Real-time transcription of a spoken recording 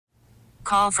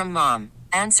Call from mom.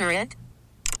 Answer it.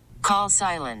 Call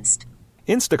silenced.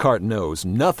 Instacart knows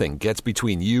nothing gets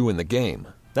between you and the game.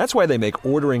 That's why they make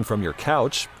ordering from your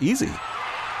couch easy.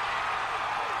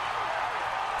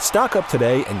 Stock up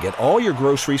today and get all your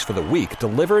groceries for the week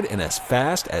delivered in as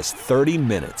fast as 30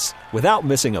 minutes without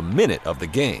missing a minute of the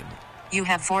game. You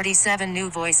have 47 new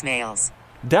voicemails.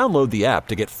 Download the app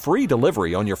to get free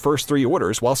delivery on your first 3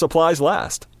 orders while supplies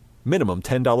last. Minimum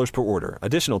 $10 per order.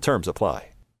 Additional terms apply.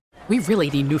 We really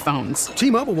need new phones.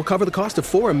 T-Mobile will cover the cost of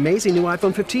 4 amazing new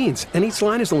iPhone 15s, and each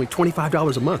line is only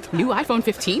 $25 a month. New iPhone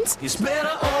 15s? It's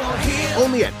better over here.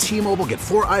 Only at T-Mobile, get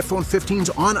 4 iPhone 15s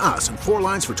on us and 4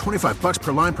 lines for $25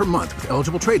 per line per month with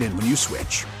eligible trade-in when you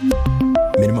switch.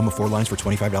 Minimum of 4 lines for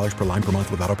 $25 per line per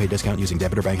month with autopay discount using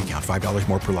debit or bank account. $5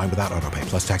 more per line without autopay,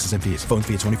 plus taxes and fees. Phone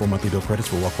fee at 24 monthly bill credits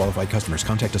for well-qualified customers.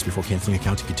 Contact us before canceling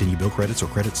account to continue bill credits or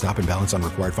credit stop and balance on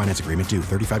required finance agreement due.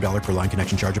 $35 per line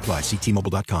connection charge applies. See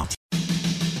T-Mobile.com.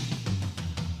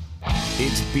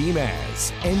 It's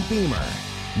Beamaz and Beamer.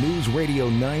 News Radio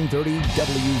 930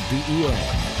 WBEN.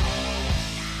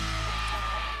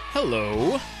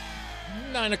 Hello.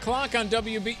 9 o'clock on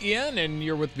WBEN, and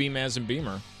you're with Beamaz and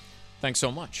Beamer. Thanks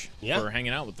so much for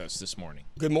hanging out with us this morning.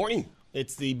 Good morning.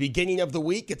 It's the beginning of the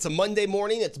week. It's a Monday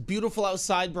morning. It's beautiful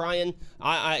outside, Brian.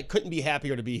 I couldn't be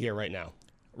happier to be here right now.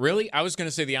 Really? I was going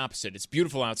to say the opposite. It's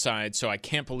beautiful outside, so I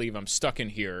can't believe I'm stuck in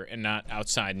here and not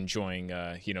outside enjoying,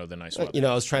 the nice weather.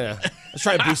 I was trying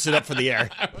to boost it up for the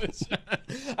air.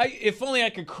 If only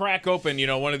I could crack open,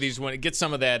 one of these, get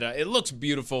some of that. It looks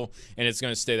beautiful, and it's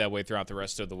going to stay that way throughout the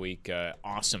rest of the week.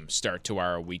 Awesome start to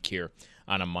our week here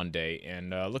on a Monday,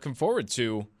 and looking forward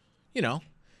to,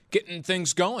 getting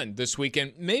things going this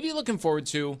weekend. Maybe looking forward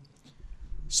to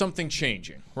something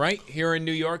changing, right? Here in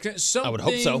New York. Something I would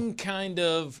hope so. Kind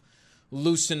of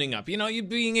loosening up. You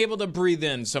being able to breathe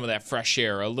in some of that fresh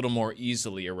air a little more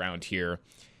easily around here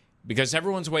because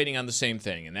everyone's waiting on the same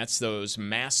thing, and that's those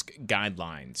mask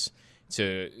guidelines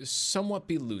to somewhat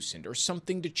be loosened or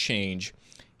something to change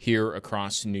here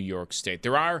across New York State.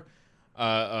 There are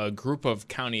a group of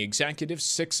county executives,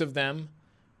 6 of them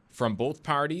from both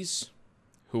parties,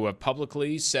 who have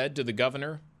publicly said to the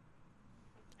governor,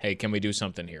 hey, can we do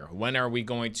something here? When are we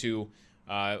going to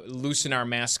loosen our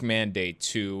mask mandate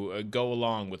to go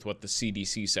along with what the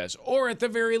CDC says? Or at the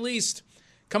very least,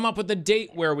 come up with a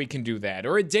date where we can do that,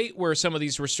 or a date where some of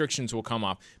these restrictions will come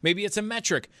off. Maybe it's a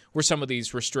metric where some of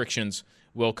these restrictions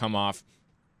will come off.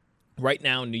 Right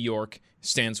now, New York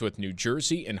stands with New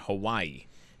Jersey and Hawaii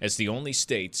as the only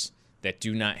states that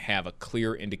do not have a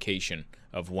clear indication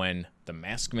of when the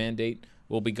mask mandate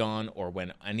will be gone or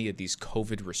when any of these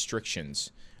COVID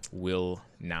restrictions will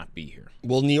not be here.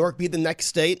 Will New York be the next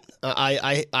state?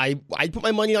 I put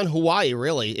my money on Hawaii,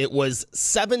 really. It was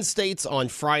 7 states on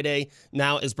Friday.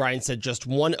 Now, as Brian said, just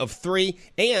 1 of 3.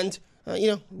 And,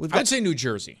 we've got... I'd say New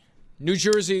Jersey. New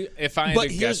Jersey, if I had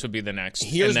to guess, would be the next.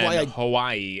 Here's and then why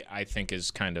Hawaii, I think,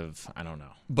 is kind of, I don't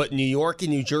know. But New York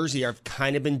and New Jersey have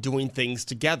kind of been doing things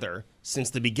together since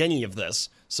the beginning of this.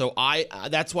 So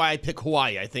that's why I pick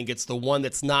Hawaii. I think it's the one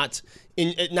that's not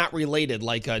related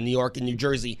like New York and New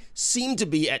Jersey seem to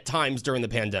be at times during the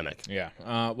pandemic. Yeah.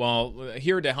 Well,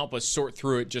 here to help us sort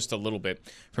through it just a little bit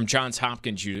from Johns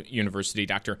Hopkins University,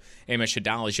 Dr. Amish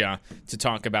Adalja, to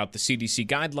talk about the CDC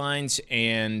guidelines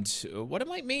and what it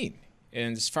might mean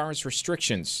and as far as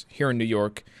restrictions here in New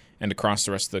York and across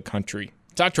the rest of the country.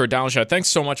 Dr. Adalja, thanks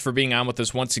so much for being on with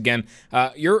us once again.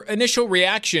 Your initial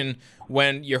reaction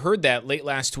when you heard that late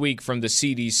last week from the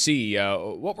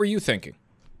CDC, what were you thinking?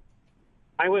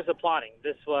 I was applauding.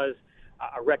 This was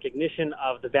a recognition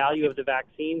of the value of the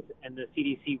vaccines and the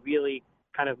CDC really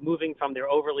kind of moving from their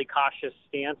overly cautious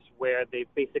stance where they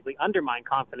basically undermine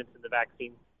confidence in the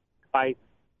vaccine by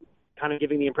kind of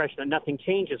giving the impression that nothing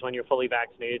changes when you're fully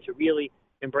vaccinated to really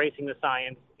embracing the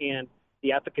science and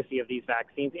the efficacy of these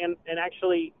vaccines and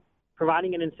actually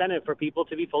providing an incentive for people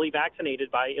to be fully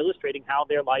vaccinated by illustrating how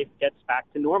their life gets back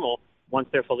to normal once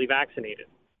they're fully vaccinated.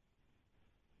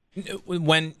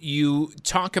 When you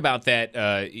talk about that,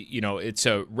 it's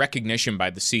a recognition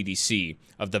by the CDC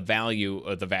of the value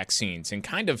of the vaccines and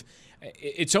kind of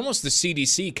it's almost the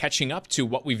CDC catching up to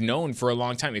what we've known for a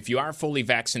long time. If you are fully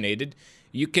vaccinated,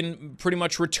 you can pretty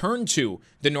much return to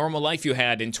the normal life you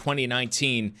had in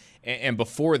 2019 and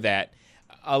before that.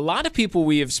 A lot of people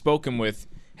we have spoken with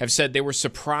have said they were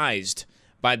surprised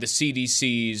by the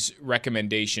CDC's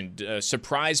recommendation,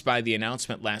 surprised by the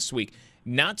announcement last week.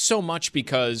 Not so much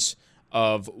because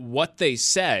of what they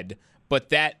said, but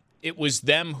that it was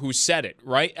them who said it,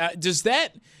 right? Does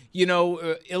that,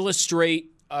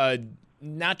 illustrate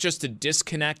not just a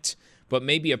disconnect, but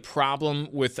maybe a problem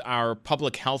with our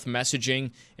public health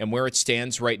messaging and where it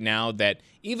stands right now, that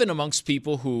even amongst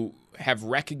people who have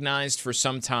recognized for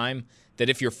some time that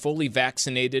if you're fully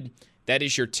vaccinated, that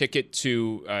is your ticket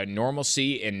to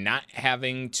normalcy and not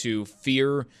having to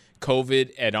fear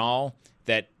COVID at all,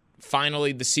 that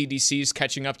finally the CDC is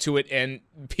catching up to it and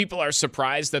people are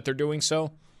surprised that they're doing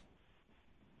so?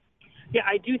 Yeah,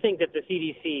 I do think that the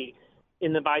CDC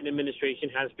in the Biden administration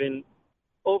has been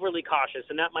overly cautious,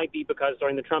 and that might be because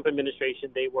during the Trump administration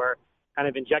they were kind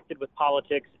of injected with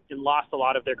politics and lost a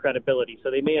lot of their credibility. So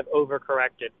they may have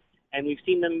overcorrected. And we've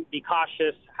seen them be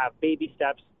cautious, have baby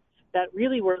steps that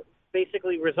really were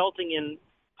basically resulting in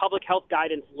public health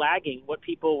guidance lagging what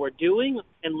people were doing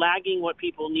and lagging what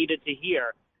people needed to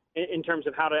hear in terms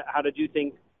of how to do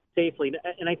things safely.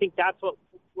 And I think that's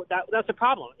that's a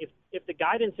problem. If the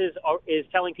guidance is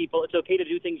telling people it's okay to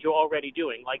do things you're already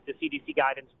doing, like the CDC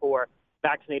guidance for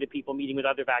vaccinated people meeting with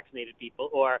other vaccinated people,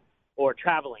 or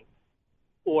traveling,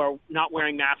 or not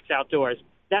wearing masks outdoors,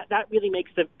 that really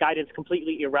makes the guidance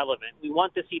completely irrelevant. We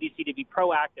want the CDC to be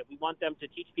proactive. We want them to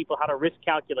teach people how to risk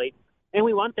calculate, and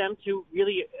we want them to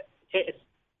really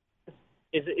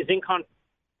is in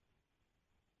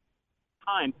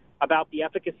time about the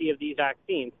efficacy of these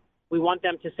vaccines. We want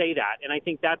them to say that, and I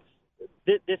think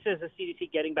this is a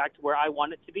CDC getting back to where I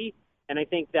want it to be. And I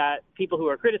think that people who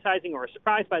are criticizing or are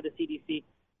surprised by the CDC,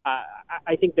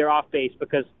 I think they're off base,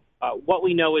 because what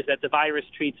we know is that the virus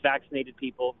treats vaccinated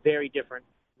people very different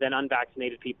than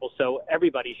unvaccinated people. So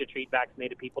everybody should treat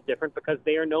vaccinated people different because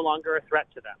they are no longer a threat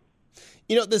to them.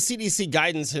 You know, the CDC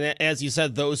guidance, and as you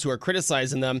said, those who are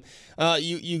criticizing them,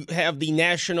 you have the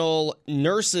National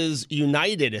Nurses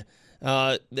United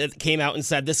that came out and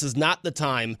said this is not the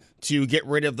time to get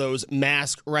rid of those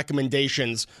mask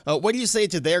recommendations. What do you say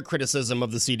to their criticism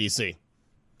of the CDC?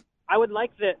 I would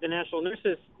like the National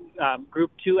Nurses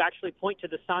group to actually point to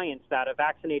the science that a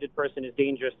vaccinated person is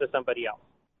dangerous to somebody else.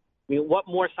 I mean, what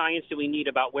more science do we need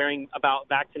about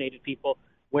vaccinated people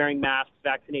wearing masks,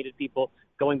 vaccinated people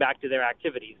going back to their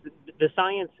activities? The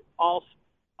science all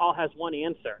has one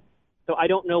answer. So I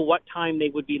don't know what time they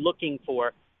would be looking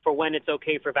for when it's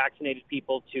okay for vaccinated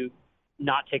people to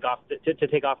not take off to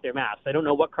take off their masks. I don't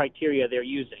know what criteria they're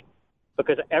using,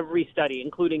 because every study,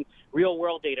 including real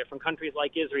world data from countries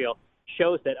like Israel,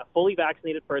 shows that a fully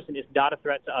vaccinated person is not a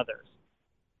threat to others.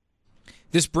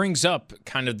 This brings up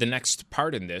kind of the next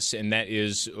part in this, and that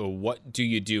is, what do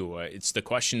you do? It's the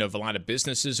question of a lot of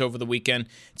businesses over the weekend.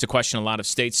 It's a question a lot of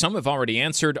states. Some have already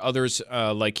answered. Others,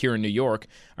 like here in New York,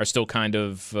 are still kind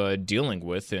of dealing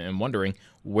with and wondering,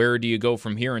 where do you go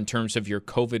from here in terms of your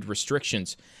COVID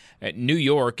restrictions? New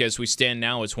York, as we stand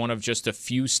now, is one of just a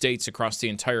few states across the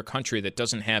entire country that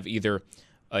doesn't have either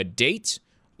a date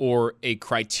or a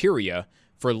criteria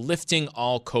for lifting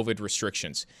all COVID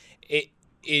restrictions.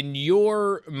 In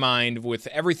your mind, with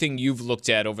everything you've looked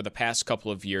at over the past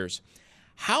couple of years,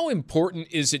 how important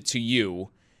is it to you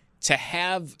to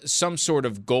have some sort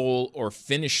of goal or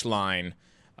finish line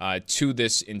to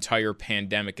this entire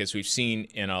pandemic, as we've seen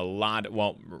in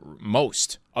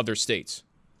most other states?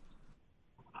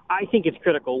 I think it's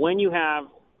critical. When you have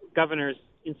governors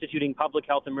instituting public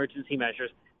health emergency measures,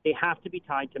 they have to be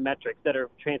tied to metrics that are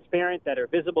transparent, that are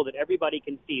visible, that everybody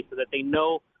can see, so that they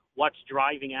know what's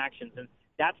driving actions. And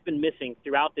that's been missing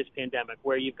throughout this pandemic,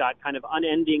 where you've got kind of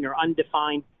unending or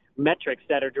undefined metrics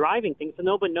that are driving things, so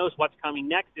nobody knows what's coming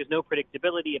next. There's no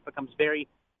predictability. It becomes very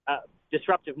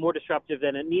disruptive, more disruptive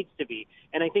than it needs to be.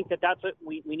 And I think that's what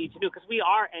we need to do, because we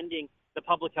are ending the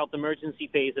public health emergency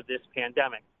phase of this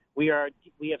pandemic. We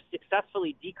have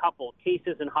successfully decoupled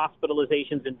cases and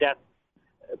hospitalizations and deaths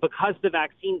because the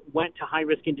vaccine went to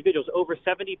high-risk individuals. Over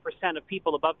 70% of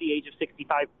people above the age of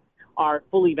 65 are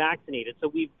fully vaccinated. So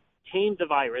we've tamed the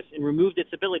virus and removed its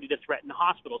ability to threaten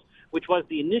hospitals, which was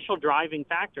the initial driving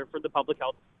factor for the public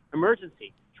health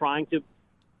emergency, trying to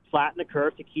flatten the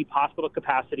curve to keep hospital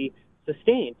capacity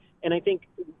sustained. And I think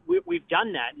we've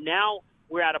done that. Now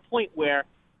we're at a point where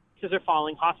cases are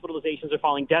falling, hospitalizations are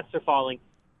falling, deaths are falling.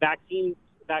 Vaccines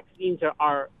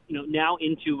are now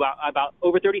into about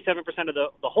over 37% of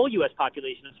the whole U.S.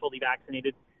 population is fully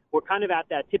vaccinated. We're kind of at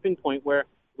that tipping point where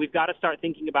we've got to start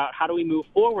thinking about how do we move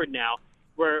forward now,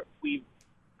 where we've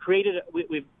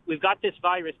got this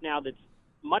virus now that's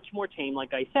much more tame,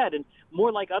 like I said, and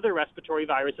more like other respiratory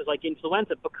viruses like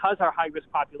influenza, because our high-risk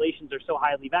populations are so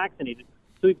highly vaccinated.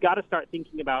 So we've got to start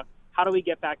thinking about how do we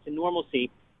get back to normalcy,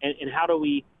 and how do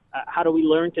we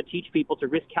learn to teach people to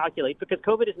risk calculate, because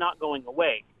COVID is not going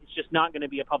away. It's just not going to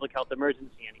be a public health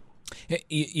emergency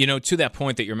anymore. To that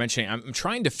point that you're mentioning, I'm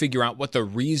trying to figure out what the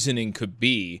reasoning could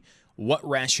be, what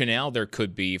rationale there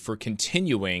could be for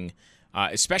continuing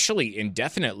especially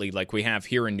indefinitely like we have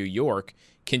here in New York,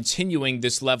 continuing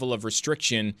this level of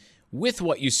restriction with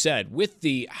what you said, with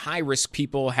the high-risk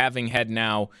people having had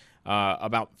now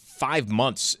about 5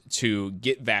 months to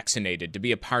get vaccinated, to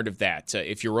be a part of that.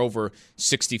 If you're over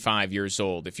 65 years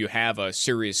old, if you have a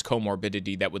serious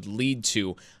comorbidity that would lead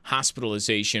to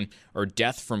hospitalization or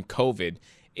death from COVID,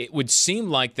 it would seem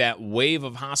like that wave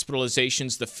of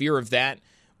hospitalizations, the fear of that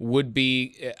would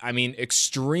be,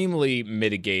 extremely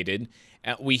mitigated.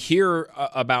 We hear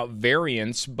about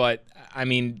variants, but,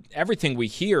 everything we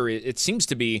hear, it seems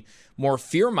to be more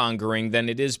fear-mongering than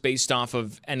it is based off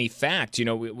of any fact.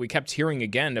 We kept hearing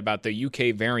again about the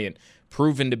UK variant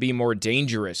proven to be more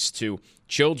dangerous to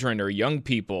children or young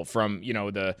people from,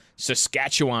 the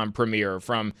Saskatchewan premier,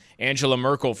 from Angela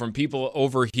Merkel, from people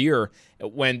over here,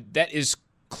 when that is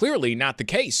clearly not the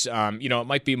case. It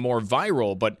might be more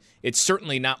viral, but it's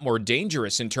certainly not more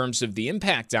dangerous in terms of the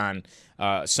impact on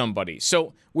somebody.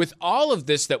 So with all of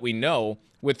this that we know,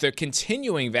 with the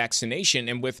continuing vaccination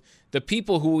and with the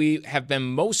people who we have been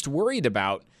most worried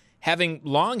about having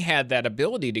long had that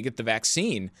ability to get the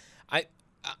vaccine,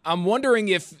 I'm wondering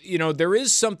if, there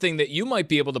is something that you might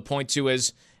be able to point to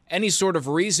as any sort of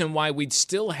reason why we'd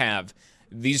still have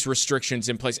these restrictions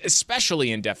in place,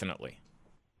 especially indefinitely.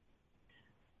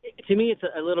 To me, it's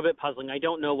a little bit puzzling. I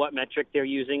don't know what metric they're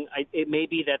using. It may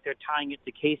be that they're tying it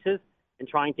to cases and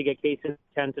trying to get cases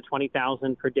 10 to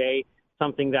 20,000 per day,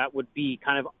 something that would be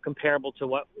kind of comparable to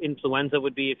what influenza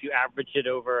would be if you averaged it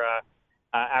over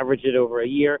a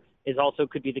year. Is also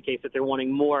could be the case that they're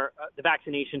wanting more the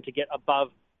vaccination to get above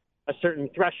a certain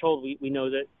threshold. We know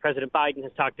that President Biden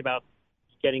has talked about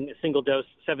getting a single dose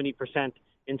 70%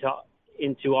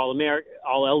 into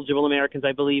all eligible Americans,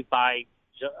 I believe, by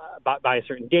a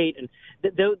certain date, and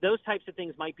those types of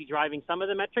things might be driving some of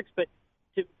the metrics. But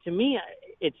to me,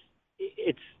 it's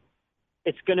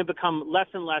going to become less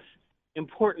and less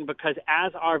important, because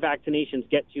as our vaccinations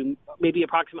get to maybe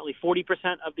approximately 40%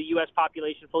 of the U.S.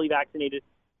 population fully vaccinated,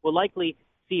 we'll likely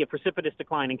see a precipitous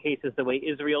decline in cases the way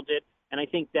Israel did. And I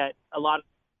think that a lot of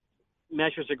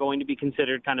measures are going to be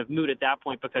considered kind of moot at that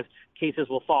point, because cases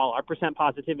will fall. Our percent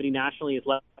positivity nationally is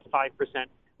less than 5%.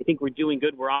 I think we're doing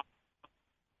good. We're on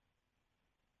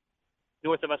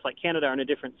north of us, like Canada, are in a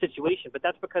different situation, but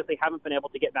that's because they haven't been able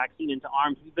to get vaccine into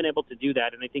arms. We've been able to do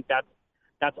that, and I think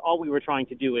that's all we were trying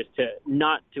to do, is to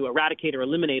not to eradicate or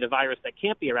eliminate a virus that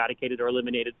can't be eradicated or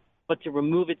eliminated, but to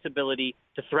remove its ability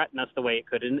to threaten us the way it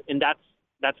could, and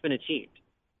that's been achieved.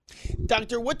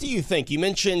 Doctor, what do you think? You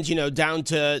mentioned, down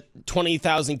to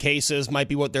 20,000 cases might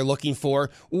be what they're looking for.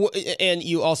 And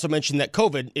you also mentioned that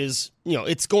COVID is,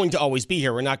 it's going to always be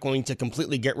here. We're not going to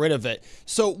completely get rid of it.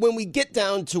 So when we get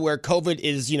down to where COVID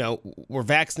is, we're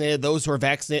vaccinated, those who are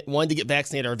vaccinated, wanting to get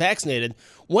vaccinated are vaccinated,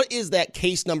 what is that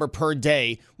case number per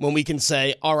day when we can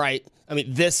say, all right,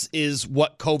 this is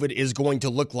what COVID is going to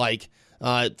look like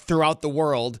throughout the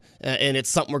world, and it's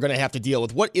something we're going to have to deal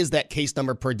with? What is that case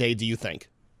number per day, do you think?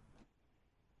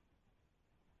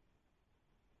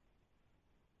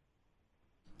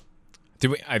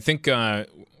 I think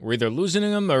we're either losing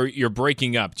them or you're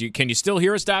breaking up. Can you still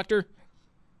hear us, Doctor?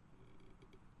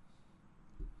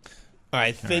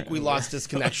 I think we lost his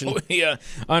connection. We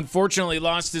unfortunately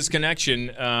lost his connection,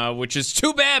 which is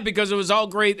too bad, because it was all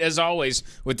great, as always,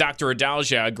 with Dr.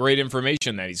 Adalja. Great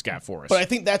information that he's got for us. But I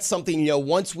think that's something,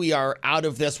 once we are out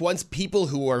of this, once people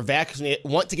who are vaccinated,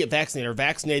 want to get vaccinated, are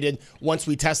vaccinated, once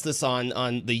we test this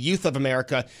on the youth of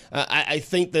America, I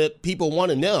think that people want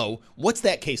to know, what's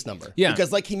that case number? Yeah.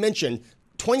 Because like he mentioned,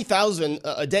 20,000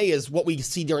 a day is what we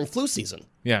see during flu season.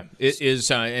 Yeah, it is,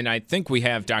 and I think we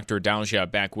have Dr.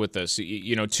 Adalja back with us.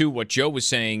 To what Joe was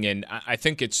saying, and I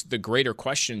think it's the greater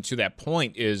question to that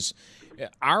point is,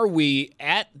 are we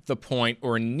at the point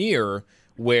or near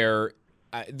where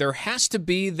there has to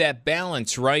be that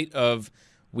balance, right, of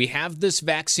we have this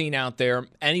vaccine out there,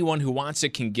 anyone who wants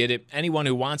it can get it, anyone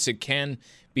who wants it can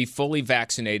be fully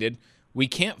vaccinated. We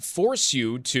can't force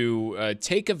you to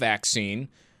take a vaccine,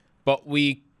 but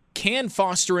we can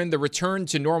foster in the return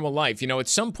to normal life. At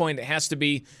some point it has to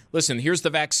be, listen, here's the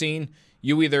vaccine.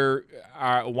 You either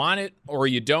want it or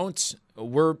you don't.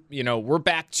 We're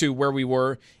back to where we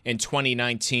were in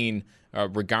 2019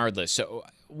 regardless. So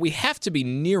we have to be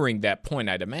nearing that point,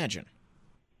 I'd imagine.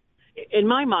 In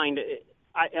my mind,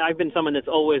 I've been someone that's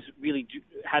always really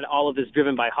had all of this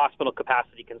driven by hospital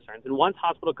capacity concerns. And once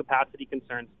hospital capacity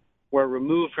concerns were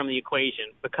removed from the equation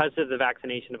because of the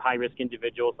vaccination of high-risk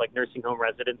individuals like nursing home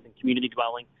residents and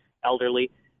community-dwelling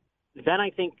elderly, then I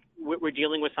think we're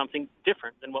dealing with something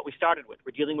different than what we started with.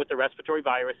 We're dealing with a respiratory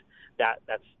virus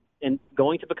that's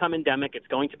going to become endemic. It's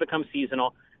going to become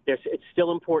seasonal. It's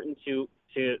still important to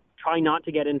to try not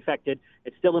to get infected.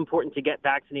 It's still important to get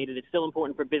vaccinated. It's still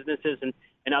important for businesses and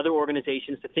other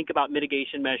organizations to think about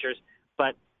mitigation measures.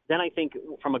 But then I think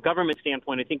from a government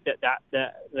standpoint, I think that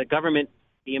the government,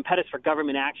 the impetus for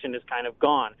government action is kind of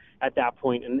gone at that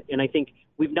point. And I think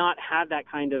we've not had that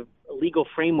kind of legal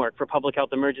framework for public health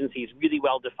emergencies really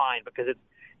well defined, because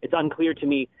it's unclear to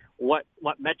me what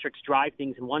metrics drive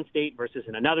things in one state versus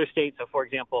in another state. So, for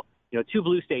example, two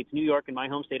blue states, New York and my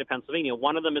home state of Pennsylvania,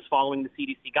 one of them is following the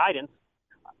CDC guidance.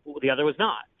 The other was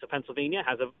not. So Pennsylvania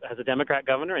has a Democrat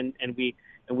governor, and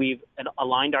we've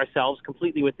aligned ourselves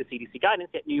completely with the CDC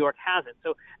guidance, yet New York hasn't.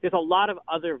 So there's a lot of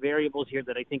other variables here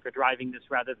that I think are driving this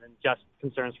rather than just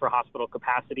concerns for hospital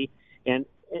capacity. And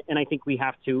I think we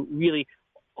have to really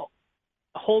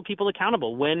hold people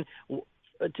accountable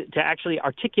to actually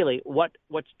articulate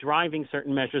what's driving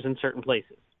certain measures in certain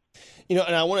places. And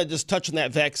I want to just touch on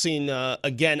that vaccine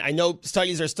again. I know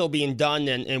studies are still being done,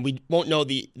 and we won't know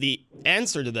the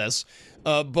answer to this.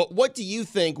 But what do you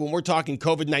think when we're talking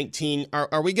COVID-19?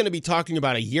 Are we going to be talking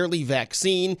about a yearly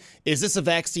vaccine? Is this a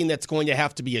vaccine that's going to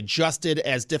have to be adjusted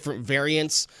as different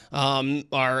variants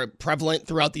are prevalent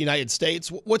throughout the United States?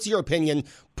 What's your opinion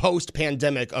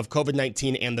post-pandemic of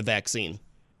COVID-19 and the vaccine?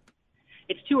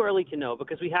 It's too early to know,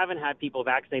 because we haven't had people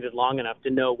vaccinated long enough to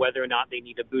know whether or not they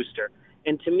need a booster.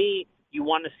 And to me, you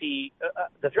want to see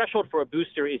the threshold for a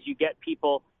booster is you get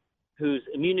people whose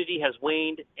immunity has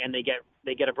waned and they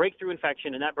get a breakthrough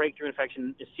infection, and that breakthrough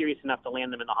infection is serious enough to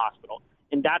land them in the hospital.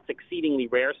 And that's exceedingly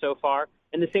rare so far.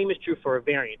 And the same is true for a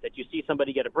variant, that you see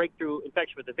somebody get a breakthrough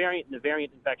infection with a variant, and the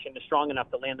variant infection is strong enough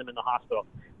to land them in the hospital.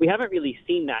 We haven't really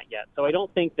seen that yet. So I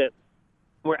don't think that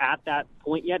we're at that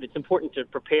point yet. It's important to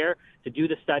prepare to do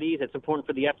the studies. It's important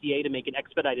for the FDA to make an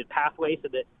expedited pathway so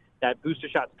that booster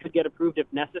shots could get approved if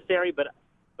necessary. But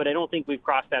I don't think we've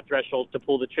crossed that threshold to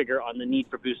pull the trigger on the need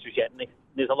for boosters yet. And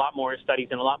there's a lot more studies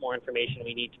and a lot more information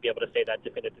we need to be able to say that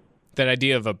definitively. That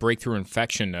idea of a breakthrough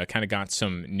infection kind of got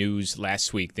some news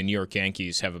last week. The New York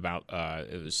Yankees have about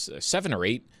it was 7 or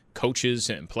 8 coaches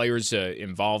and players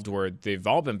involved where they've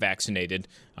all been vaccinated.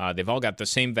 They've all got the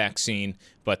same vaccine,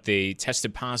 but they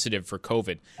tested positive for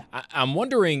COVID. I'm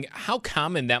wondering how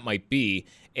common that might be,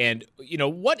 and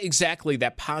what exactly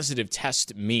that positive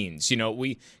test means.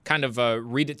 We kind of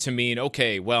read it to mean,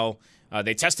 okay, well,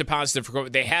 they tested positive for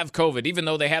COVID. They have COVID, even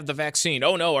though they have the vaccine.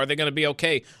 Oh, no, are they going to be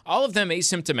okay? All of them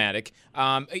asymptomatic.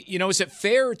 Is it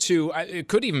fair to, it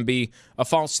could even be a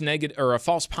false negative or a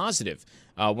false positive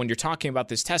when you're talking about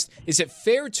this test. Is it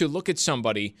fair to look at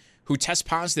somebody who tests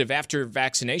positive after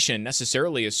vaccination and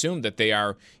necessarily assume that they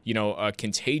are, a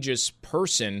contagious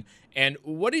person? And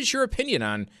what is your opinion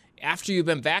on, after you've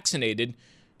been vaccinated,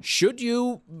 should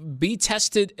you be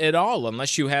tested at all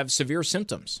unless you have severe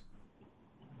symptoms?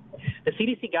 The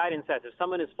CDC guidance says if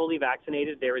someone is fully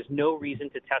vaccinated, there is no reason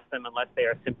to test them unless they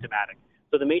are symptomatic.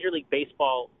 So the Major League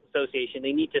Baseball Association,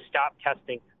 they need to stop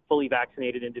testing fully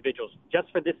vaccinated individuals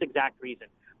just for this exact reason.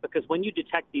 Because when you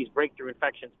detect these breakthrough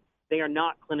infections, they are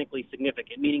not clinically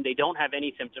significant, meaning they don't have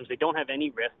any symptoms, they don't have any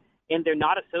risk, and they're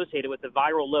not associated with a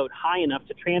viral load high enough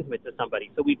to transmit to somebody.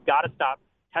 So we've got to stop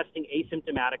testing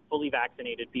asymptomatic, fully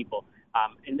vaccinated people.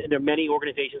 And there are many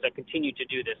organizations that continue to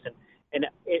do this. And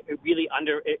it really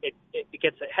it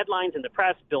gets headlines in the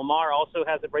press. Bill Maher also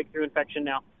has a breakthrough infection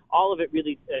now. All of it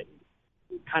really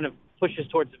kind of pushes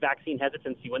towards vaccine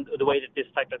hesitancy when the way that this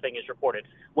type of thing is reported.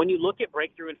 When you look at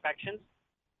breakthrough infections,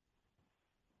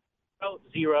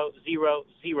 0, 0,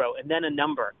 0, and then a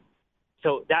number.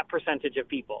 So that percentage of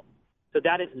people. So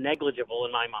that is negligible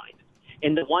in my mind.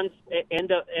 And the ones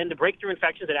and the breakthrough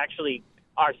infections that actually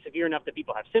are severe enough that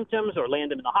people have symptoms or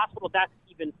land them in the hospital, that's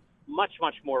even much,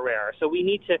 much more rare. So we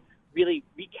need to really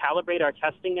recalibrate our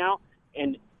testing now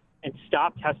and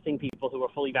stop testing people who are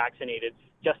fully vaccinated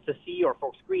just to see or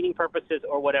for screening purposes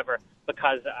or whatever,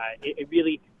 because it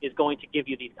really is going to give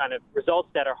you these kind of results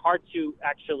that are hard to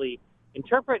actually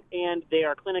interpret, and they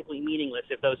are clinically meaningless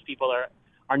if those people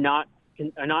are not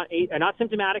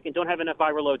symptomatic and don't have enough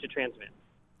viral load to transmit.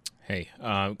 Hey,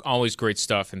 always great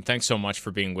stuff, and thanks so much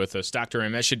for being with us. Dr.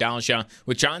 Ramesh Adalja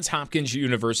with Johns Hopkins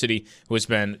University, who has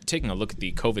been taking a look at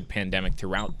the COVID pandemic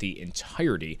throughout the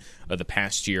entirety of the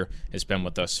past year, has been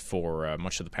with us for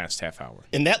much of the past half hour.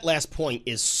 And that last point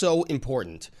is so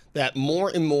important, that more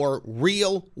and more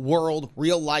real-world,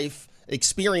 real-life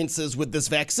experiences with this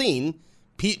vaccine,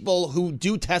 people who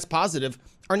do test positive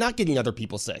are not getting other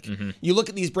people sick. Mm-hmm. You look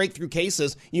at these breakthrough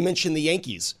cases, you mentioned the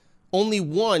Yankees. Only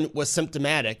one was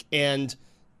symptomatic, and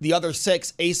the other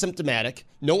 6 asymptomatic.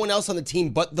 No one else on the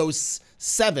team but those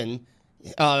 7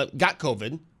 got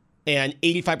COVID. and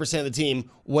 85% of the team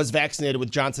was vaccinated with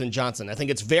Johnson & Johnson. I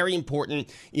think it's very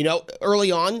important.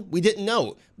 Early on, we didn't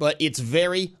know, but it's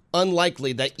very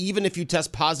unlikely that even if you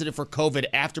test positive for COVID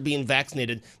after being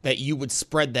vaccinated, that you would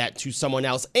spread that to someone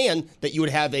else and that you would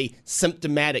have a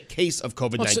symptomatic case of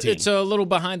COVID-19. Well, it's a little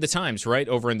behind the times, right?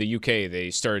 Over in the UK,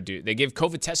 they gave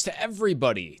COVID tests to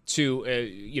everybody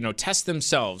to, test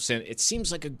themselves. And it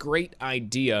seems like a great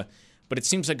idea. But it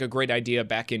seems like a great idea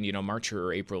back in, March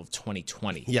or April of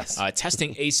 2020. Yes.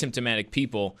 Testing asymptomatic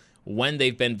people when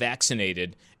they've been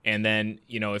vaccinated. And then,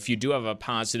 if you do have a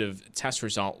positive test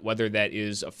result, whether that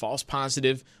is a false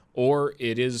positive or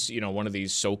it is, one of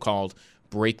these so-called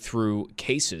breakthrough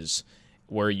cases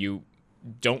where you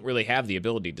don't really have the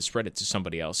ability to spread it to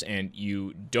somebody else and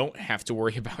you don't have to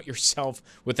worry about yourself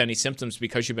with any symptoms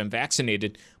because you've been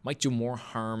vaccinated, might do more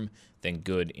harm than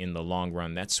good in the long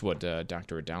run. That's what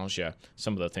Dr. Adalja,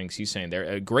 some of the things he's saying there.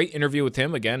 A great interview with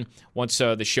him. Again, once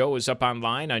the show is up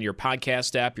online on your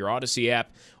podcast app, your Odyssey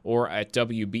app, or at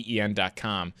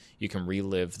WBEN.com, you can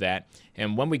relive that.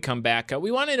 And when we come back,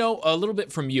 we want to know a little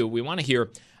bit from you. We want to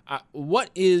hear what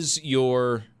is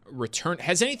your return?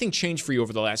 Has anything changed for you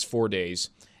over the last 4 days,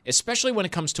 especially when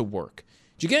it comes to work?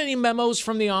 Did you get any memos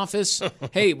from the office?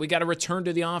 Hey, we got to return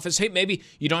to the office. Hey, maybe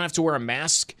you don't have to wear a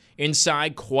mask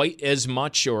inside quite as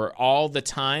much or all the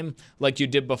time like you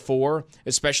did before,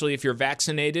 especially if you're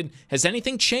vaccinated. Has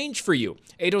anything changed for you?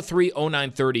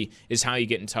 803-0930 is how you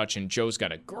get in touch, and Joe's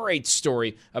got a great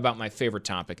story about my favorite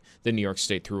topic, the New York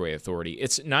State Thruway Authority.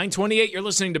 It's 9:28. You're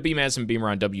listening to Beamaz and Beamer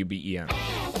on WBEN.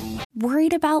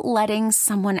 Worried about letting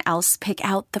someone else pick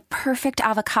out the perfect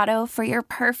avocado for your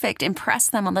perfect impress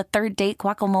them on the third date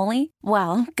guacamole?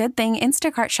 Well, good thing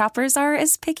Instacart shoppers are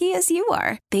as picky as you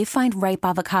are. They find ripe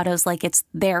avocados like it's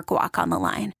their guac on the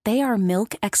line. They are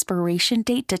milk expiration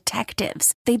date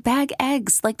detectives. They bag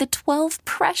eggs like the 12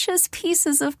 precious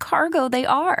pieces of cargo they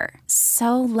are.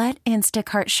 So let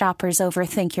Instacart shoppers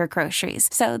overthink your groceries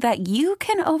so that you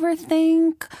can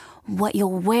overthink what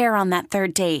you'll wear on that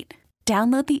third date.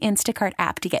 Download the Instacart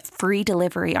app to get free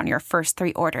delivery on your first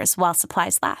 3 orders while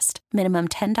supplies last. Minimum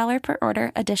 $10 per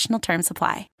order. Additional terms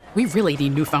apply. We really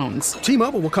need new phones.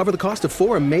 T-Mobile will cover the cost of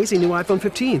 4 amazing new iPhone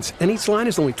 15s, and each line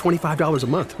is only $25 a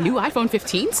month. New iPhone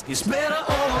 15s? It's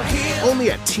better over here.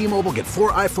 Only at T-Mobile, get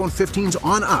 4 iPhone 15s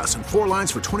on us and 4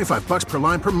 lines for $25 per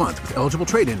line per month with eligible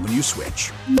trade-in when you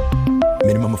switch.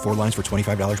 Minimum of 4 lines for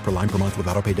 $25 per line per month with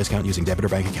autopay discount using debit or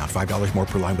bank account. $5 more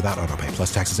per line without autopay,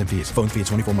 plus taxes and fees. Phone fee at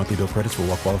 24 monthly bill credits for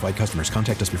well-qualified customers.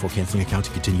 Contact us before canceling account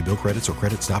to continue bill credits or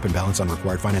credit stop and balance on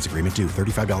required finance agreement due.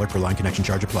 $35 per line connection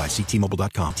charge applies. See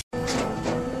T-Mobile.com.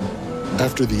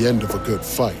 After the end of a good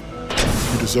fight,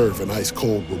 you deserve an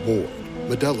ice-cold reward.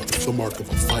 Modelo is the mark of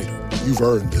a fighter. You've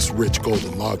earned this rich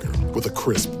golden lager with a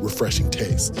crisp, refreshing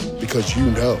taste. Because you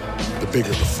know, the bigger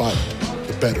the fight,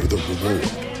 the better the reward.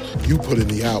 You put in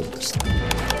the hours,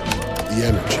 the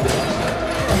energy,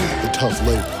 the tough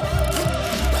labor.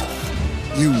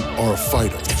 You are a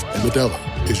fighter, and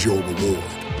Modelo is your reward.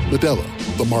 Modelo,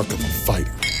 the mark of a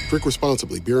fighter. Drink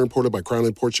responsibly. Beer imported by Crown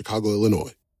Imports, Chicago,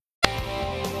 Illinois.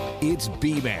 It's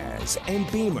Beamaz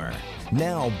and Beamer.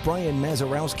 Now Brian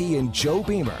Mazarowski and Joe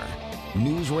Beamer.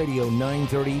 News Radio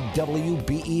 930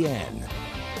 WBEN.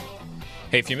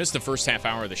 Hey, if you missed the first half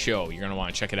hour of the show, you're going to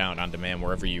want to check it out on demand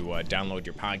wherever you download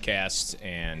your podcasts,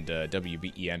 and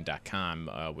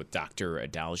WBEN.com with Dr.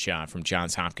 Adalja from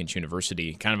Johns Hopkins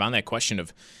University. Kind of on that question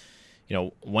of,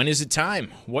 when is it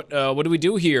time? What do we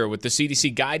do here with the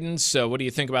CDC guidance? What do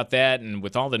you think about that? And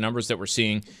with all the numbers that we're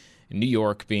seeing, New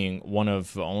York being one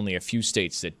of only a few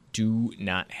states that do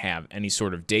not have any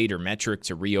sort of date or metric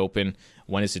to reopen.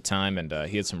 When is it time? And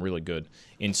he had some really good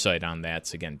insight on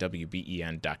that. Again,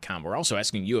 WBEN.com. We're also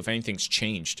asking you if anything's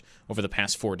changed over the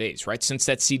past 4 days, right? Since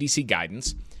that CDC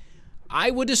guidance,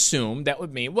 I would assume that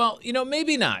would mean,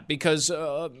 maybe not, because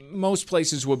most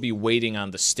places would be waiting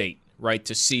on the state, right,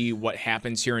 to see what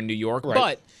happens here in New York. Right.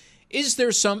 But is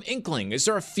there some inkling? Is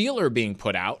there a feeler being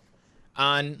put out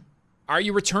on, are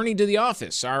you returning to the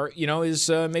office? Is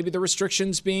maybe the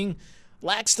restrictions being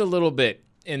laxed a little bit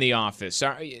in the office?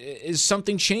 Is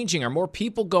something changing? Are more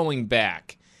people going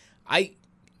back? I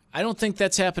don't think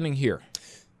that's happening here.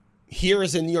 Here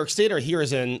is in New York State, or here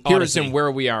is in Odyssey? Here is in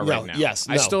where we are right now. Yes,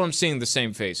 no. I still am seeing the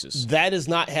same faces. That is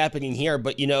not happening here.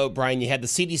 But, Brian, you had the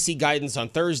CDC guidance on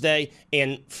Thursday,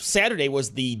 and Saturday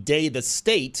was the day the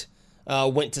state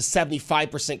went to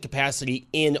 75% capacity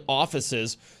in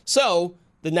offices. So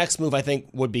the next move, I think,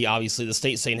 would be obviously the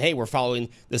state saying, hey, we're following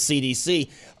the CDC.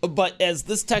 But as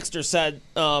this texter said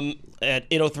at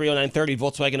 803-0930,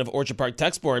 Volkswagen of Orchard Park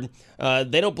text board,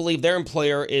 they don't believe their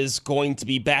employer is going to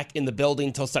be back in the building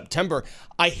until September.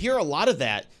 I hear a lot of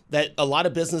that a lot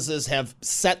of businesses have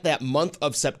set that month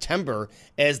of September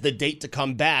as the date to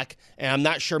come back, and I'm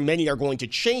not sure many are going to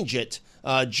change it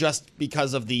just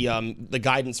because of the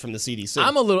guidance from the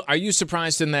CDC. Are you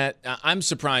surprised in that? I'm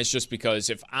surprised just because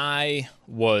if I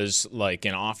was like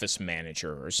an office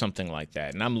manager or something like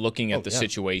that, and I'm looking at the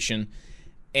situation,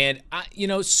 and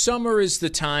summer is the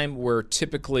time where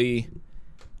typically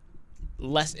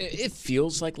it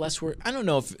feels like less work. I don't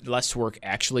know if less work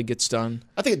actually gets done.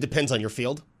 I think it depends on your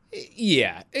field.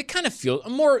 Yeah, it kind of feels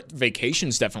more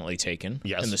vacations definitely taken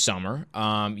in the summer.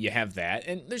 You have that,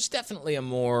 and there's definitely a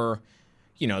more,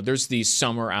 there's these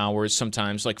summer hours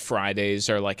sometimes, like Fridays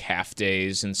are like half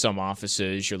days in some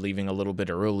offices. You're leaving a little bit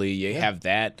early. You have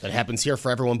that. That happens here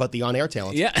for everyone but the on-air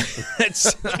talent. Yeah,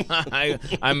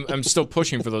 I'm still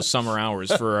pushing for those summer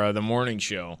hours for the morning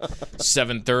show,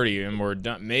 7:30, and we're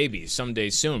done maybe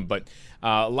someday soon, but.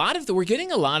 We're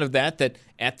getting a lot of that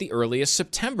at the earliest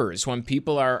September is when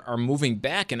people are moving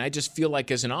back, and I just feel like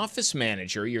as an office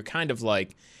manager, you're kind of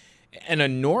like in a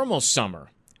normal summer.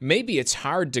 Maybe it's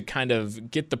hard to kind of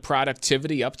get the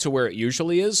productivity up to where it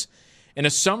usually is. In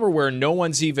a summer where no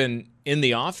one's even in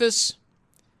the office,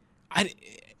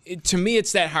 to me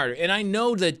it's that hard. And I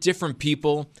know that different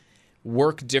people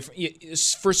work different.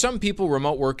 For some people,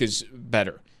 remote work is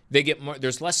better. They get more.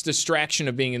 There's less distraction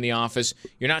of being in the office.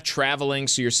 You're not traveling,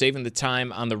 so you're saving the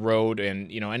time on the road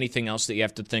and anything else that you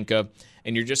have to think of,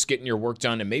 and you're just getting your work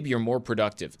done, and maybe you're more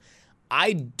productive.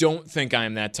 I don't think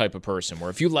I'm that type of person where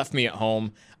if you left me at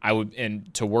home,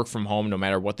 and to work from home, no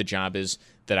matter what the job is,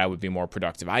 that I would be more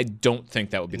productive. I don't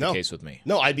think that would be the case with me.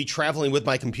 No, I'd be traveling with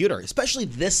my computer, especially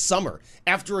this summer.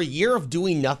 After a year of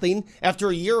doing nothing, after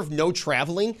a year of no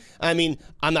traveling, I mean,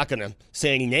 I'm not going to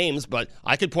say any names, but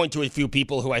I could point to a few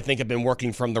people who I think have been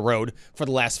working from the road for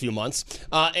the last few months,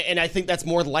 and I think that's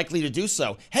more likely to do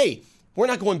so. Hey, we're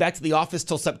not going back to the office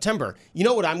till September. You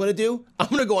know what I'm going to do? I'm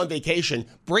going to go on vacation,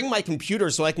 bring my computer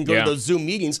so I can go to those Zoom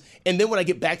meetings, and then when I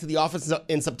get back to the office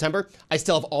in September, I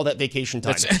still have all that vacation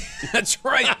time. That's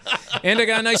right. And I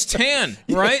got a nice tan,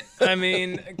 right? I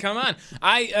mean, come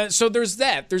on. So there's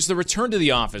that. There's the return to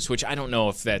the office, which I don't know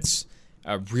if that's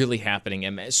really happening.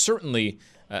 And certainly,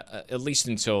 at least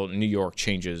until New York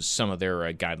changes some of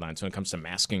their guidelines when it comes to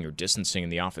masking or distancing in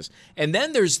the office. And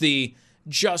then there's the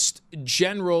just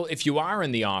general, if you are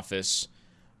in the office,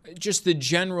 just the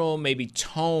general maybe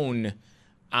tone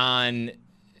on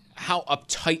how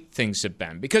uptight things have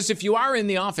been. Because if you are in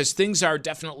the office, things are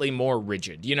definitely more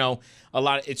rigid.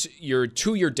 You're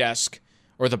to your desk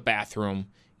or the bathroom.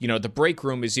 The break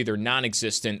room is either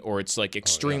non-existent or it's like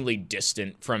extremely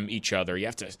distant from each other. You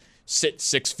have to sit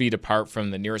 6 feet apart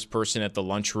from the nearest person at the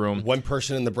lunchroom. One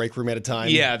person in the break room at a time.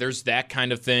 Yeah, there's that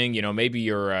kind of thing. Maybe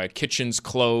your kitchen's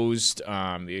closed.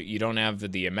 You don't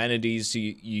have the amenities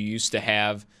you used to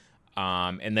have.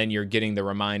 And then you're getting the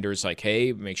reminders like,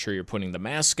 hey, make sure you're putting the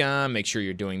mask on. Make sure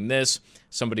you're doing this.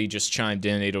 Somebody just chimed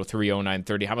in,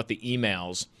 803-0930. How about the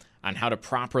emails on how to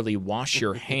properly wash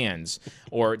your hands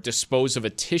or dispose of a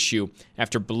tissue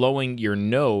after blowing your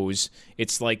nose?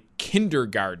 It's like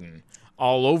kindergarten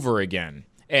all over again.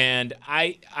 And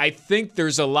I think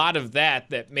there's a lot of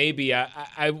that maybe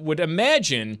I would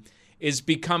imagine is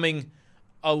becoming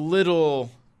a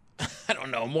little, I don't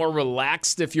know, more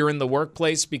relaxed if you're in the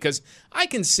workplace, because I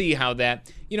can see how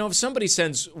that, if somebody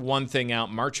sends one thing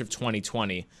out March of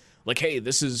 2020, like, hey,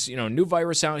 this is, new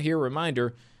virus out here,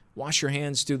 reminder, wash your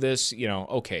hands, do this,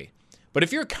 okay. But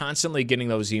if you're constantly getting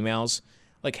those emails,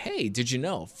 like, hey, did you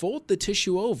know? Fold the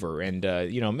tissue over and,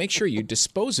 make sure you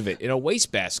dispose of it in a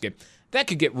wastebasket. That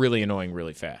could get really annoying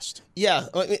really fast. Yeah.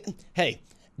 Hey,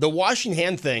 the washing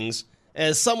hand things,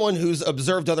 as someone who's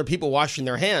observed other people washing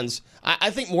their hands,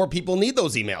 I think more people need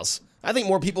those emails. I think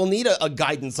more people need a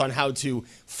guidance on how to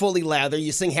fully lather.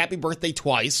 You sing happy birthday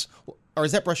twice. Or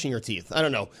is that brushing your teeth? I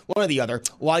don't know. One or the other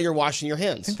while you're washing your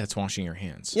hands. I think that's washing your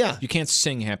hands. Yeah. You can't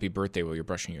sing happy birthday while you're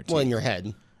brushing your teeth. Well, in your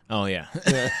head. Oh, yeah.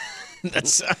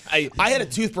 I had a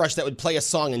toothbrush that would play a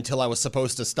song until I was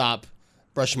supposed to stop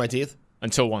brushing my teeth.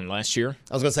 Until when? Last year?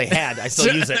 I was going to say had. I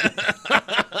still use it.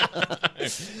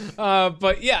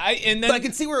 But yeah, but I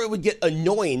can see where it would get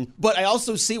annoying. But I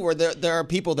also see where there are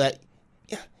people that,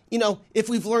 if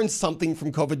we've learned something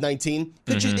from COVID-19,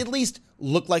 could you at least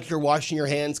look like you're washing your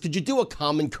hands? Could you do a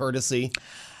common courtesy?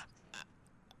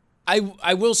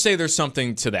 I will say there's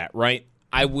something to that, right?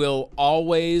 I will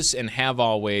always and have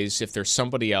always, if there's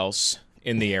somebody else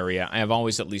in the area, I have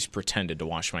always at least pretended to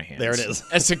wash my hands. There it is.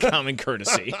 As a common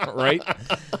courtesy, right?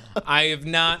 I have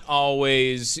not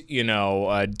always,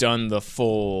 done the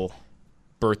full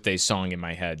birthday song in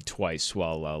my head twice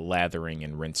while lathering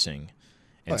and rinsing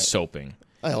and soaping.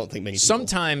 I don't think many people.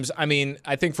 Sometimes,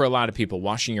 I think for a lot of people,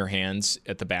 washing your hands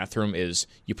at the bathroom is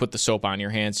you put the soap on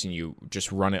your hands and you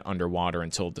just run it underwater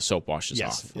until the soap washes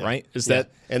off, right? Is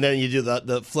that? And then you do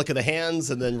the flick of the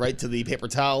hands and then right to the paper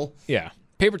towel. Yeah.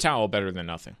 Paper towel better than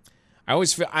nothing. I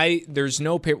always feel there's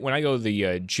no paper when I go to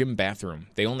the gym bathroom.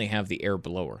 They only have the air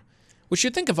blower, which you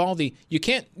think of you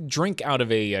can't drink out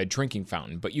of a drinking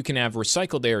fountain, but you can have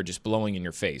recycled air just blowing in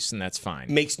your face, and that's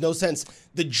fine. Makes no sense.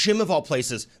 The gym of all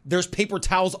places, there's paper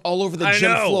towels all over the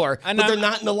gym floor, but they're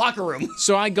not in the locker room.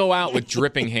 So I go out with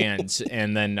dripping hands,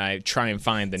 and then I try and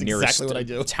find the nearest exactly what I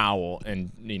do. towel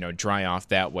and dry off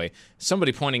that way.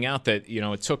 Somebody pointing out that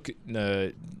it took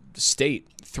the state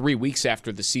 3 weeks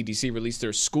after the CDC released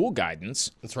their school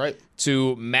guidance. That's right.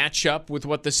 To match up with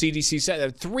what the CDC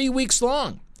said. 3 weeks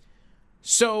long.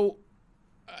 So,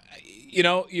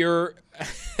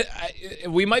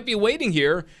 we might be waiting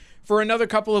here for another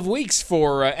couple of weeks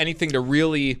for anything to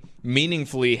really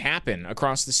meaningfully happen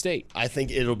across the state. I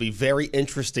think it'll be very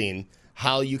interesting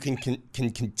how you can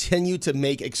continue to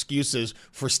make excuses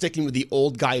for sticking with the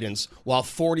old guidance while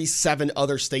 47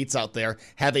 other states out there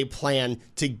have a plan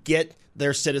to get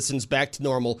their citizens back to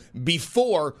normal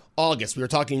before August. We were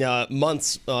talking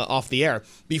months off the air.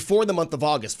 Before the month of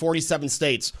August, 47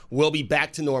 states will be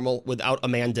back to normal without a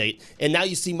mandate. And now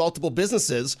you see multiple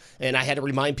businesses, and I had to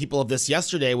remind people of this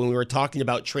yesterday when we were talking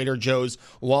about Trader Joe's,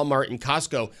 Walmart, and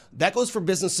Costco. That goes for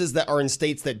businesses that are in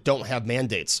states that don't have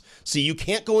mandates. So you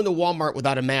can't go into Walmart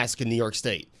without a mask in New York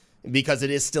State because it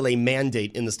is still a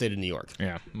mandate in the state of New York.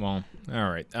 Yeah, well,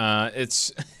 all right.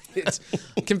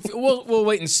 We'll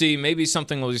wait and see. Maybe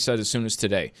something will be said as soon as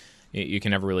today. You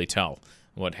can never really tell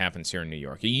what happens here in New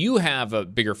York. You have a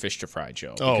bigger fish to fry,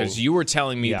 Joe, because you were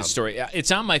telling me the story.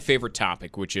 It's on my favorite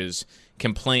topic, which is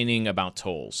complaining about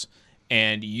tolls.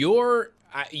 And your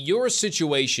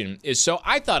situation is so.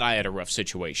 I thought I had a rough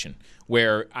situation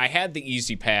where I had the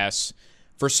Easy Pass.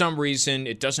 For some reason,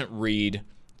 it doesn't read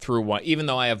through what, even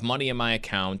though I have money in my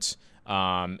account.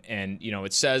 And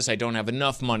it says I don't have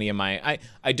enough money in my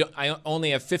I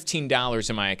only have $15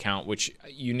 in my account, which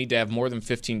you need to have more than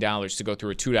 $15 to go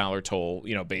through a $2 toll,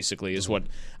 basically is what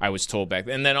I was told back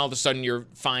then. And then all of a sudden you're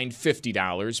fined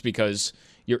 $50 because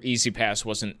your Easy Pass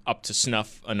wasn't up to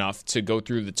snuff enough to go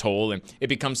through the toll, and it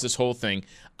becomes this whole thing.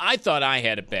 I thought I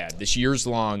had it bad, this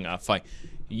years-long fight.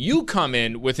 You come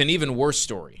in with an even worse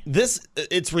story.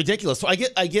 It's ridiculous. So I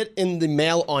get in the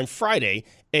mail on Friday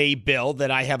a bill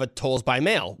that I have a tolls by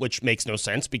mail, which makes no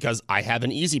sense because I have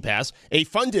an Easy Pass, a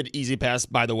funded Easy Pass,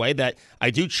 by the way, that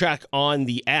I do check on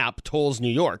the app Tolls New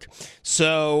York.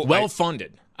 So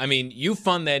well-funded. You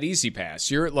fund that Easy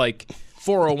Pass. You're like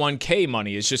 401k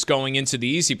money is just going into the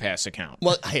Easy Pass account.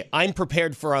 Well, hey, I'm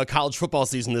prepared for a college football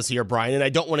season this year, Brian, and I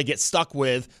don't want to get stuck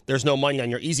with there's no money on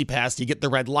your Easy Pass. You get the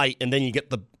red light, and then you get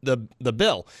the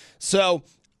bill. So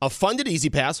a funded Easy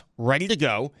Pass, ready to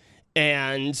go,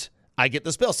 and I get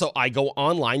this bill. So I go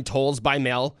online,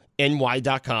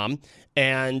 tollsbymailny.com,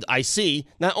 and I see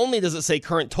not only does it say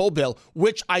current toll bill,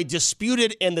 which I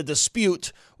disputed, and the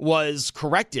dispute was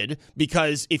corrected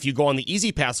because if you go on the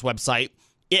Easy Pass website,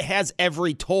 it has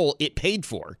every toll it paid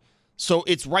for. So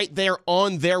it's right there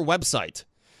on their website.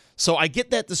 So I get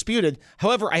that disputed.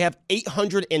 However, I have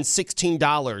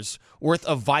 $816 worth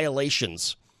of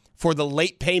violations for the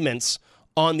late payments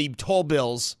on the toll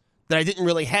bills that I didn't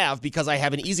really have because I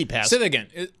have an Easy Pass. Say that again.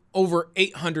 Over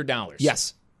 $800.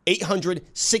 Yes.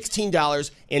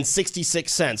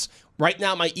 $816.66. Right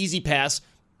now, my Easy Pass,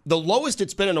 the lowest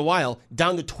it's been in a while,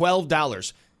 down to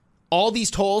 $12. All these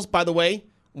tolls, by the way,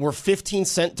 were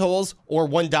 15-cent tolls or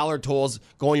 $1 tolls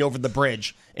going over the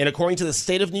bridge. And according to the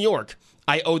state of New York,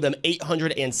 I owe them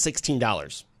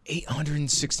 $816.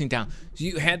 $816.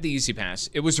 You had the Easy Pass.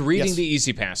 It was reading the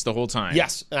Easy Pass the whole time.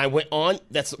 Yes, and I went on.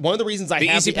 That's one of the reasons I have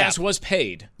the Easy Pass was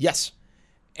paid. Yes.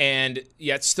 And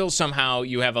yet still somehow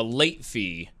you have a late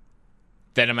fee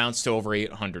that amounts to over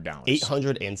 $800.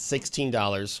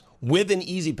 $816 with an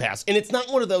Easy Pass. And it's not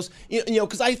one of those,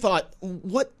 because I thought,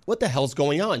 what the hell's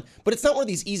going on? But it's not one of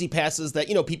these Easy Passes that,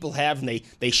 people have and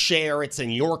they share. It's in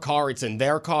your car. It's in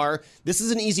their car. This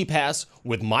is an Easy Pass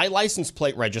with my license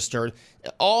plate registered.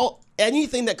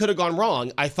 Anything that could have gone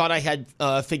wrong, I thought I had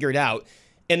figured out.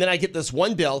 And then I get this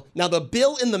one bill. Now, the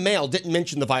bill in the mail didn't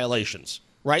mention the violations.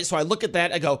 Right? So I look at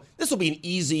that, I go, this will be an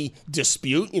easy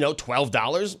dispute,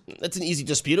 $12. That's an easy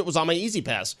dispute. It was on my Easy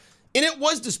Pass. And it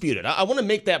was disputed. I want to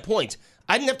make that point.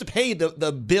 I didn't have to pay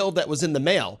the bill that was in the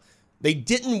mail. They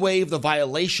didn't waive the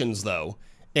violations, though,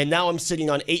 and now I'm sitting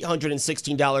on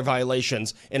 $816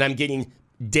 violations, and I'm getting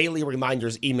daily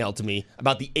reminders emailed to me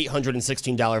about the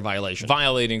 $816 violation.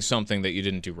 Violating something that you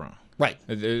didn't do wrong. Right.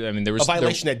 I mean, there was a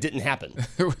violation that didn't happen.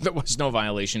 There was no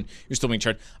violation. You're still being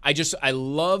charged. I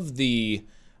love the,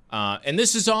 and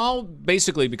this is all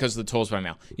basically because of the tolls by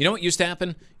mail. You know what used to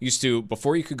happen?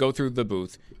 Before you could go through the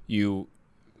booth, you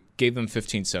gave them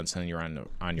 15 cents and you're on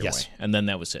your way. And then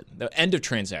that was it. The end of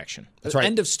transaction. That's right.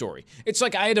 End of story. It's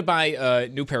like I had to buy a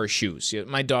new pair of shoes.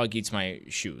 My dog eats my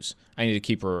shoes. I need to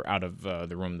keep her out of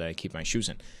the room that I keep my shoes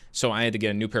in. So I had to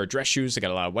get a new pair of dress shoes. I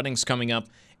got a lot of weddings coming up.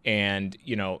 And,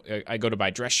 I go to buy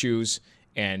dress shoes.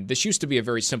 And this used to be a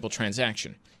very simple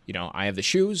transaction. I have the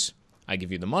shoes. I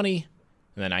give you the money.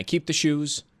 And then I keep the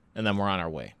shoes. And then we're on our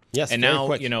way. Yes, and very now,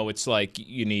 quick. It's like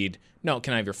you need,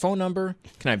 can I have your phone number?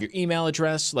 Can I have your email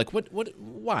address? Like,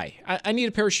 why? I need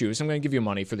a pair of shoes. I'm going to give you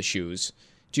money for the shoes.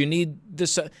 Do you need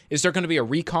this? Is there going to be a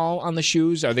recall on the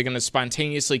shoes? Are they going to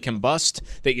spontaneously combust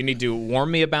that you need to warn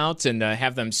me about and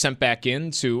have them sent back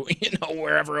in to,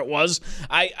 wherever it was?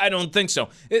 I don't think so.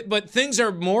 But things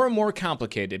are more and more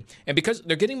complicated. And because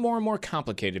they're getting more and more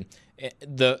complicated,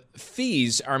 the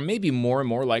fees are maybe more and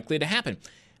more likely to happen.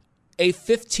 A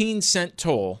 15-cent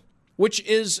toll, which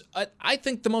is, I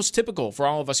think, the most typical for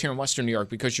all of us here in Western New York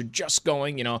because you're just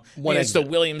going, maybe it's the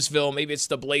Williamsville, maybe it's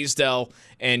the Blaisdell,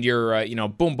 and you're,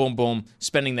 boom, boom, boom,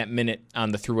 spending that minute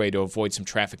on the thruway to avoid some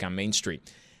traffic on Main Street.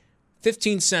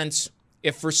 15 cents,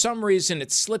 if for some reason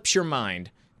it slips your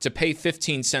mind to pay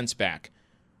 15 cents back,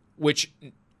 which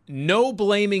no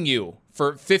blaming you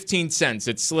for 15 cents,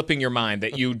 it's slipping your mind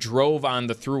that you drove on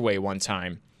the thruway one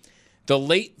time. The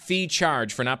late fee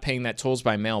charge for not paying that tolls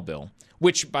by mail bill,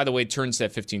 which, by the way, turns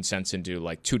that 15 cents into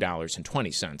like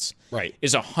 $2.20. Right.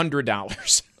 Is $100.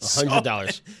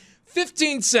 $100.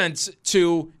 15 cents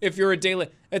to, if you're a day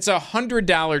late, it's a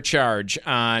 $100 charge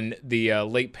on the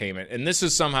late payment. And this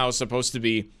is somehow supposed to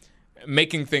be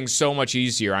making things so much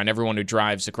easier on everyone who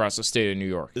drives across the state of New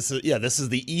York. This is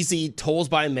the easy tolls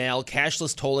by mail,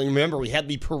 cashless tolling. Remember, we had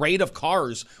the parade of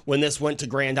cars when this went to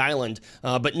Grand Island.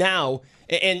 But now,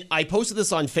 and I posted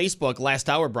this on Facebook last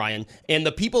hour, Brian, and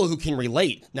the people who can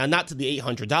relate, now not to the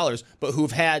 $800, but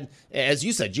who've had, as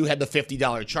you said, you had the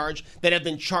 $50 charge, that have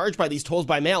been charged by these tolls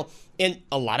by mail. And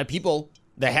a lot of people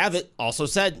that have it also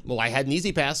said, well, I had an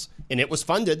Easy Pass and it was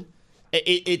funded.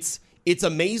 It's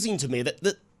amazing to me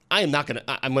that I'm going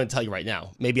to tell you right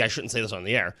now, maybe I shouldn't say this on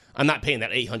the air, I'm not paying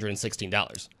that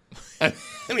 $816. I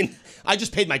mean, I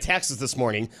just paid my taxes this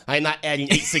morning. I'm not adding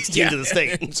 $816 to the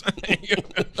state.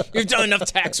 You've done enough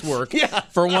tax work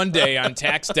for one day on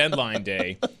tax deadline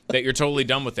day that you're totally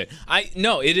done with it.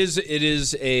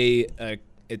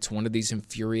 It's one of these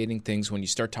infuriating things when you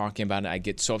start talking about it. I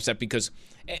get so upset because,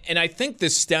 and I think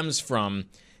this stems from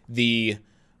the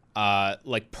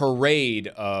parade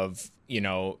of,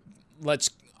 let's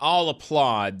all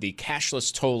applaud the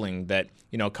cashless tolling that,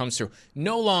 comes through.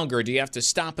 No longer do you have to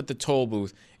stop at the toll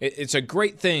booth. It's a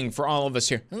great thing for all of us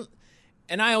here.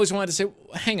 And I always wanted to say,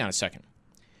 hang on a second.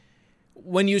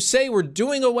 When you say we're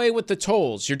doing away with the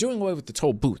tolls, you're doing away with the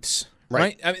toll booths,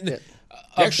 right? I mean,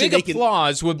 a big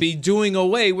applause would be doing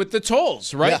away with the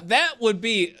tolls, right? Yeah. That would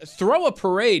be, throw a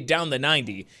parade down the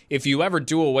 90 if you ever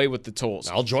do away with the tolls.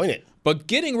 I'll join it. But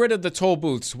getting rid of the toll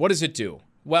booths, what does it do?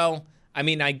 Well, I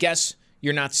mean, I guess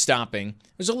you're not stopping.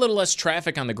 There's a little less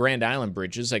traffic on the Grand Island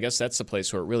bridges. I guess that's the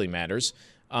place where it really matters.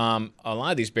 A lot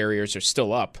of these barriers are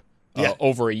still up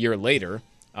over a year later.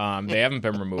 They haven't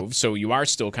been removed, so you are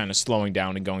still kind of slowing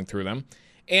down and going through them.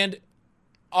 And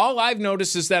all I've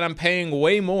noticed is that I'm paying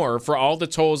way more for all the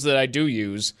tolls that I do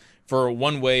use for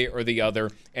one way or the other.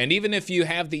 And even if you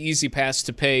have the Easy Pass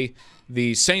to pay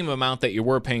the same amount that you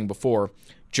were paying before,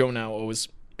 Joe now owes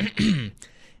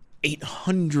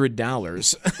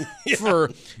 $800 for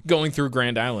going through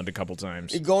Grand Island a couple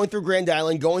times. Going through Grand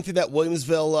Island, going through that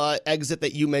Williamsville exit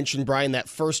that you mentioned, Brian, that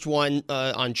first one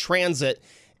on transit,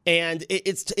 and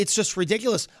it's just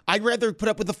ridiculous. I'd rather put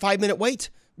up with a 5-minute wait.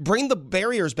 Bring the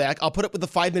barriers back. I'll put up with the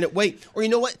 5-minute wait. Or you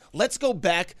know what? Let's go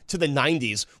back to the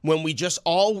 90s when we just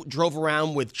all drove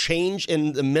around with change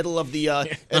in the middle of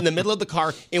the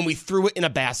car and we threw it in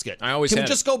a basket. Can we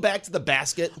just go back to the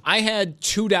basket? I had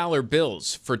 $2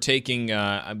 bills for taking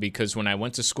because when I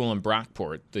went to school in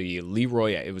Brockport, the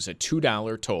Leroy, it was a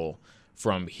 $2 toll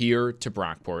from here to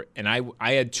Brockport, and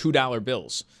I had $2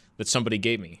 bills that somebody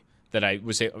gave me that I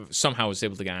somehow was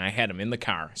able to get. And I had them in the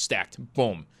car, stacked.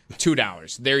 Boom.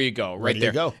 $2. There you go. Right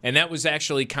there. Go. And that was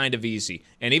actually kind of easy.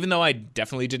 And even though I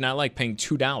definitely did not like paying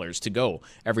 $2 to go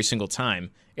every single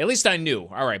time, at least I knew,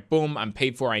 all right, boom, I'm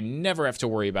paid for. I never have to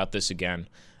worry about this again.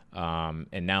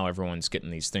 And now everyone's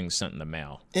getting these things sent in the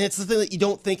mail. And it's the thing that you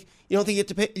don't think you have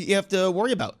to pay, you have to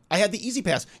worry about. I had the Easy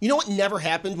Pass. You know what never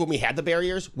happened when we had the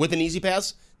barriers with an Easy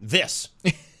Pass?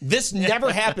 This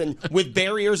never happened with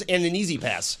barriers and an Easy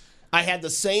Pass. I had the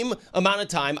same amount of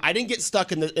time. I didn't get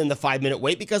stuck in the 5-minute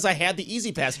wait because I had the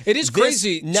Easy Pass. It is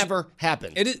crazy. Never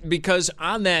happened. It is because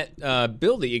on that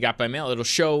bill that you got by mail, it'll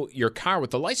show your car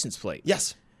with the license plate.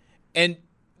 Yes. And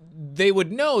they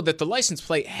would know that the license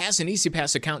plate has an Easy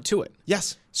Pass account to it.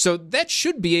 Yes. So that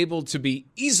should be able to be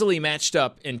easily matched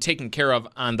up and taken care of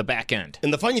on the back end.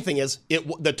 And the funny thing is,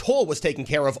 the toll was taken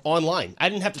care of online. I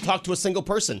didn't have to talk to a single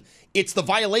person. It's the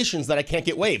violations that I can't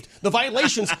get waived. The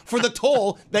violations for the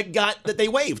toll that they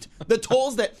waived. The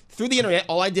tolls that through the internet,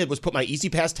 all I did was put my Easy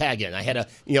Pass tag in. I had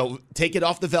to, take it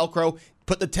off the Velcro,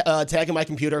 put the tag in my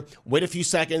computer, wait a few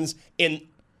seconds, and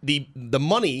the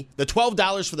money, the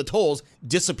 $12 for the tolls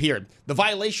disappeared. The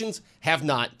violations have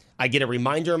not. I get a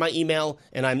reminder in my email,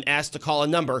 and I'm asked to call a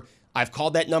number. I've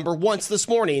called that number once this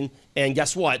morning, and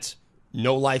guess what?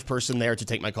 No live person there to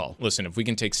take my call. Listen, if we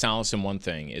can take solace in one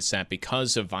thing, it's that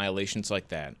because of violations like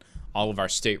that, all of our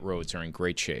state roads are in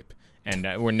great shape. And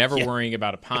we're never worrying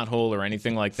about a pothole or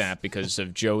anything like that because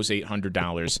of Joe's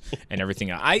 $800 and everything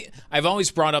else. I've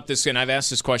always brought up this, and I've asked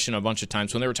this question a bunch of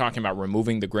times when they were talking about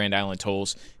removing the Grand Island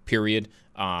tolls, period.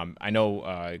 I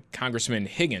know Congressman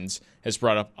Higgins has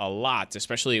brought up a lot,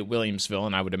 especially at Williamsville,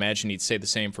 and I would imagine he'd say the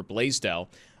same for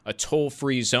Blaisdell, a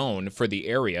toll-free zone for the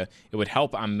area. It would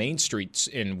help on Main Streets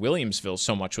in Williamsville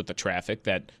so much with the traffic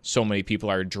that so many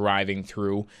people are driving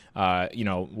through,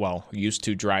 used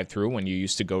to drive through when you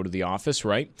used to go to the office,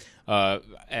 right,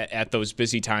 at those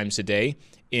busy times a day,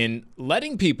 in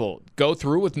letting people go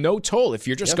through with no toll. If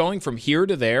you're just going from here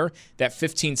to there, that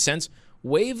 15 cents,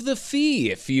 waive the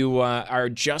fee if you are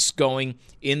just going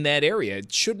in that area.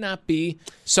 It should not be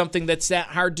something that's that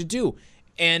hard to do.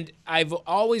 And I've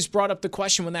always brought up the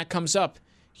question when that comes up,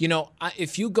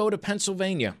 if you go to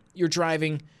Pennsylvania, you're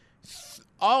driving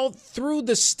all through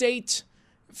the state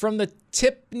from the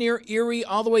tip near Erie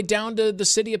all the way down to the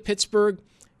city of Pittsburgh.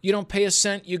 You don't pay a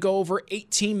cent. You go over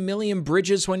 18 million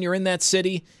bridges when you're in that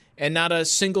city, and not a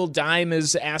single dime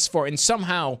is asked for. And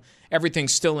somehow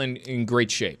everything's still in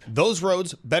great shape. Those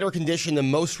roads, better condition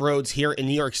than most roads here in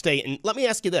New York State. And let me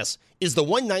ask you this. Is the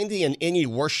 190 in any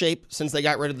worse shape since they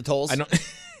got rid of the tolls? I don't.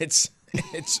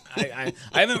 I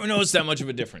haven't noticed that much of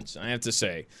a difference, I have to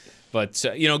say. But,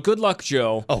 good luck,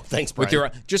 Joe. Oh, thanks,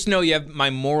 Brian. Just know you have my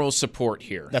moral support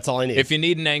here. That's all I need. If you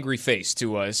need an angry face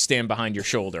to stand behind your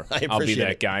shoulder, I'll be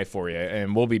that guy for you.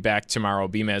 And we'll be back tomorrow,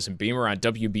 BMAS and Beamer on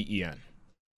WBEN.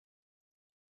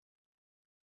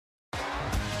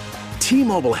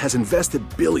 T-Mobile has invested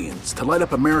billions to light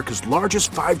up America's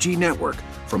largest 5G network,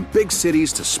 from big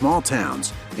cities to small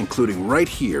towns, including right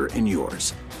here in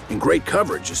yours. And great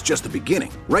coverage is just the beginning.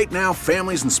 Right now,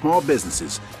 families and small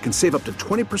businesses can save up to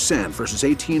 20% versus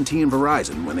AT&T and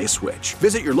Verizon when they switch.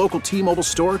 Visit your local T-Mobile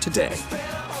store today.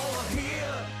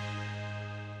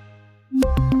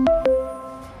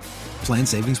 Plan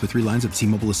savings with 3 lines of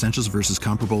T-Mobile Essentials versus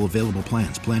comparable available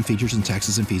plans. Plan features and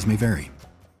taxes and fees may vary.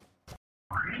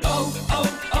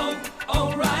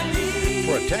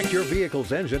 Protect your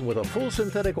vehicle's engine with a full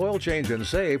synthetic oil change and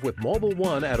save with Mobil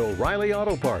 1 at O'Reilly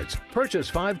Auto Parts. Purchase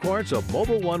 5 quarts of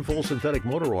Mobil 1 full synthetic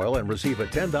motor oil and receive a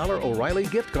 $10 O'Reilly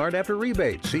gift card after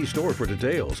rebate. See store for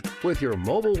details. With your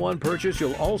Mobil 1 purchase,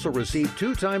 you'll also receive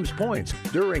 2 times points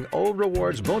during O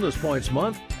Rewards Bonus Points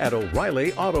Month at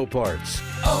O'Reilly Auto Parts.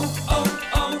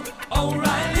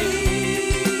 O'Reilly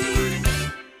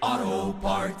Auto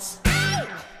Parts.